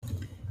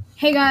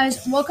Hey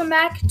guys, welcome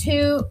back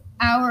to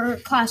our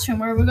classroom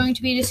where we're going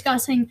to be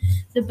discussing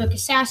the book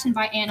Assassin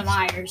by Anna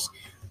Myers.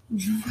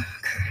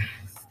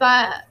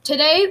 But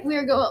today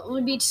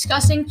we'll be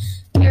discussing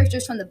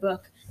characters from the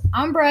book.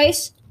 I'm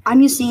Bryce.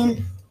 I'm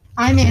Yassine.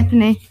 I'm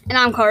Anthony. And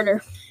I'm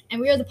Carter. And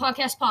we are the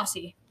Podcast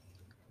Posse.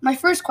 My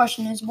first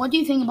question is, what do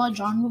you think about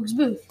John Wilkes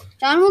Booth?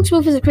 John Wilkes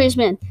Booth is a crazy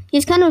man.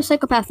 He's kind of a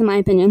psychopath in my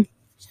opinion.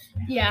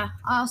 Yeah,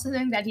 I also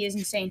think that he is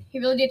insane. He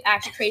really did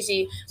act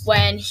crazy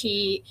when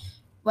he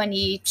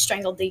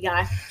strangled the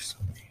guy.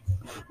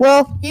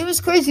 Well, he was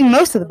crazy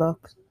most of the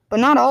book, but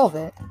not all of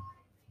it.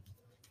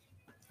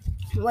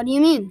 What do you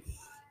mean?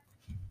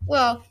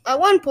 Well, at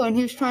one point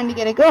he was trying to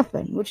get a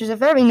girlfriend, which is a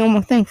very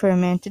normal thing for a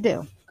man to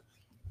do.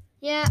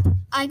 Yeah,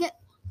 I get.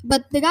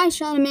 But the guy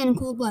shot a man in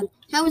cold blood.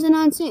 How is it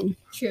not insane?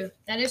 True,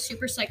 that is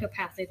super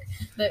psychopathic.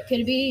 But could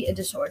it be a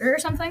disorder or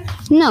something?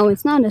 No,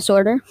 it's not a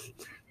disorder.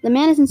 The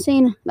man is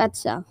insane about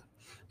stuff.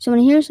 So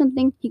when he hears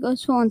something, he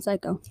goes full on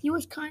psycho. He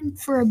was kind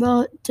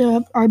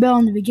to Arbella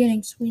in the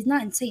beginning, so he's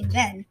not insane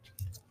then.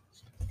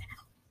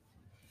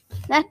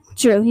 That's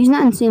true. He's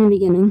not insane in the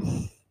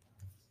beginning.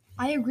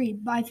 I agree,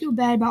 but I feel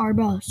bad about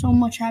Arbella. So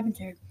much happened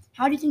to her.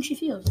 How do you think she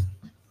feels?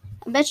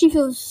 I bet she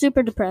feels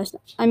super depressed.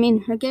 I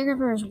mean, her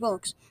caregiver is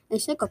Wilkes, a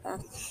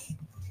psychopath.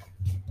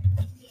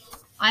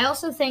 I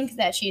also think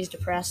that she's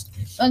depressed.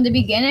 So in the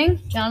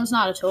beginning, John's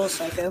not a total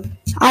psycho.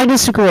 I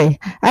disagree.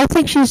 I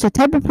think she's the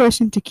type of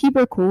person to keep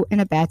her cool in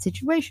a bad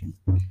situation.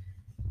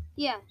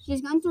 Yeah,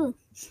 she's gone through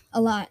a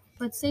lot,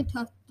 but stayed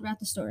tough throughout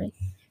the story.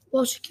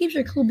 Well, she keeps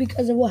her cool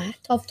because of what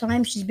tough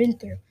times she's been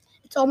through.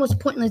 It's almost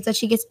pointless that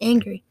she gets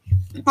angry.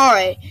 All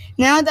right,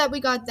 now that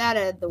we got that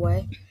out of the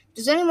way,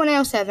 does anyone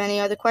else have any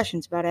other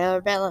questions about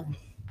Arabella?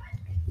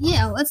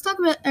 Yeah, let's talk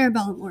about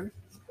Arabella more.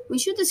 We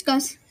should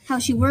discuss how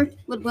she worked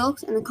with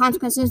Wilkes and the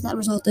consequences that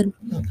resulted.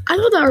 I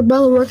thought that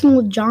Arbella working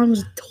with John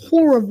was a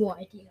horrible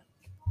idea.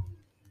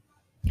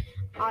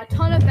 A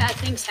ton of bad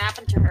things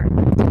happened to her.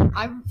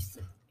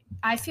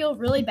 I feel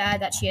really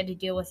bad that she had to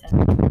deal with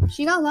him.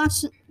 She got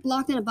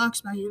locked in a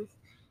box by him.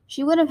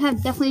 She would have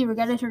definitely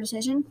regretted her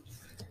decision.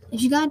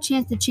 If she got a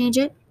chance to change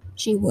it,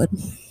 she would.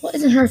 Well, it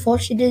isn't her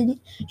fault. She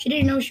didn't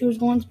know he was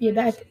going to be a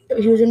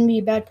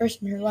bad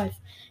person in her life.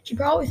 She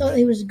probably thought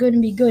he was good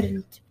and be good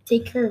and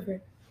take care of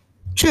her.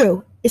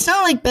 True. It's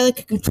not like Bella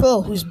could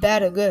control who's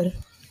bad or good.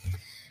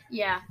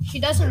 Yeah, she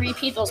doesn't read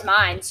people's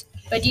minds.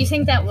 But do you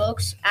think that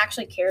Wilkes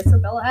actually cared for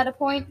Bella at a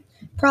point?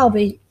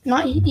 Probably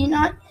not.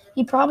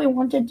 He probably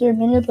wanted to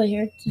manipulate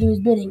her to do his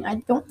bidding. I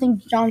don't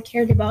think John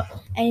cared about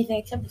anything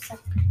except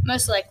himself.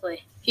 Most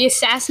likely. He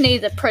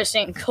assassinated the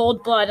president in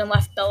cold blood and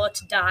left Bella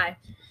to die.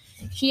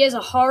 He has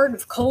a heart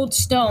of cold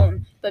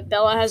stone, but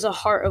Bella has a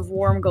heart of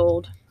warm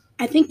gold.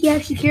 I think he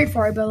actually cared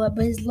for Arbella,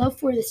 but his love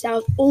for the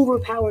South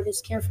overpowered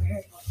his care for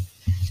her.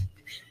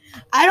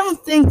 I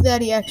don't think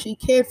that he actually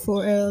cared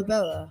for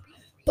Arabella,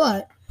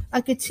 but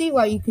I could see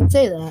why you could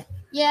say that.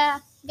 Yeah,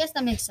 I guess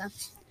that makes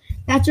sense.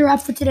 That's a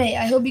wrap for today.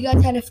 I hope you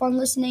guys had fun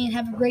listening and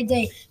have a great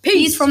day.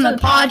 Peace from the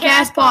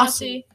Podcast Posse.